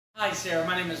Hi Sarah,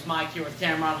 my name is Mike here with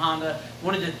Tameron Honda.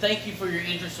 Wanted to thank you for your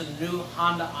interest in the new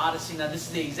Honda Odyssey. Now this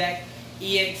is the exact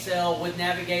EXL with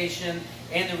navigation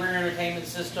and the rear entertainment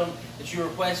system that you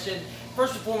requested.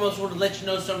 First and foremost, I want to let you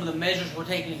know some of the measures we're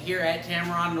taking here at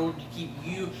Tameron in order to keep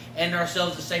you and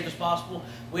ourselves as safe as possible.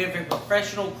 We have a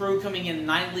professional crew coming in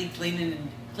nightly cleaning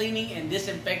and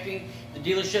disinfecting the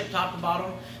dealership top to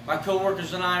bottom. My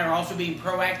co-workers and I are also being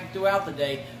proactive throughout the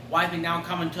day, wiping down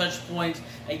common touch points,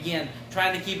 again,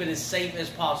 trying to keep it as safe as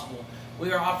possible.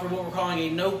 We are offering what we're calling a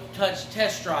no-touch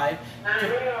test drive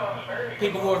to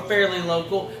people who are fairly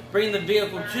local. Bring the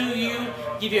vehicle to you,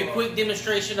 give you a quick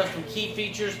demonstration of some key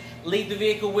features, leave the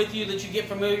vehicle with you, let you get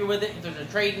familiar with it. If there's a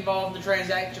trade involved in the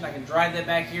transaction, I can drive that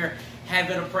back here, have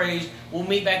it appraised. We'll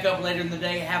meet back up later in the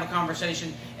day, have a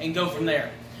conversation, and go from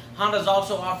there. Honda's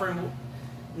also offering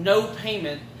no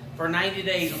payment for 90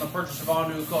 days on the purchase of all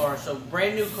new cars. So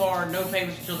brand new car, no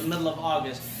payments until the middle of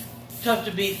August. Tough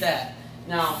to beat that.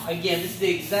 Now, again, this is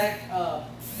the exact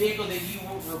vehicle that you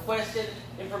requested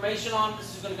information on.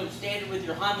 This is going to come standard with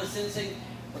your Honda Sensing.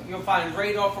 You'll find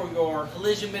radar for your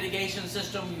collision mitigation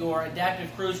system, your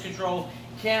adaptive cruise control,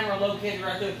 camera located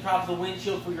right there at the top of the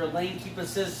windshield for your lane keep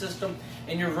assist system,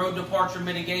 and your road departure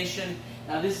mitigation.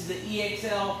 Now, this is the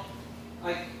EXL,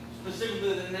 like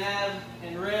specifically the nav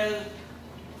and rear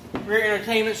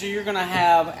entertainment, so you're going to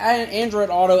have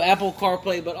Android Auto, Apple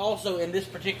CarPlay, but also in this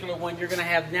particular one, you're going to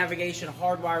have navigation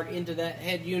hardwired into that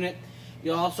head unit.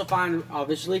 You'll also find,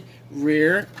 obviously,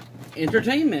 rear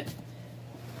entertainment.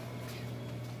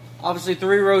 Obviously,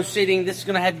 3-row seating. This is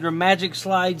going to have your magic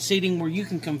slide seating where you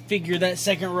can configure that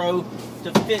second row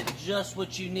to fit just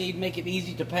what you need, make it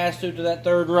easy to pass through to that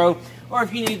third row. Or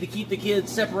if you need to keep the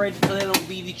kids separated so they don't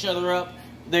beat each other up,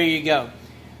 there you go.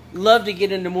 Love to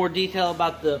get into more detail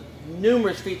about the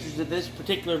numerous features that this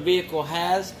particular vehicle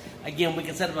has. Again, we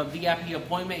can set up a VIP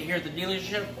appointment here at the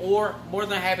dealership, or more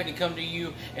than happy to come to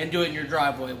you and do it in your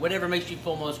driveway, whatever makes you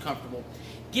feel most comfortable.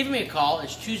 Give me a call.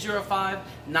 It's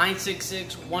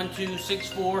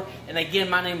 205-966-1264. And again,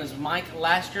 my name is Mike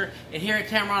Laster. And here at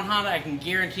Tameron Honda, I can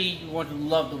guarantee you're going to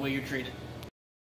love the way you're treated.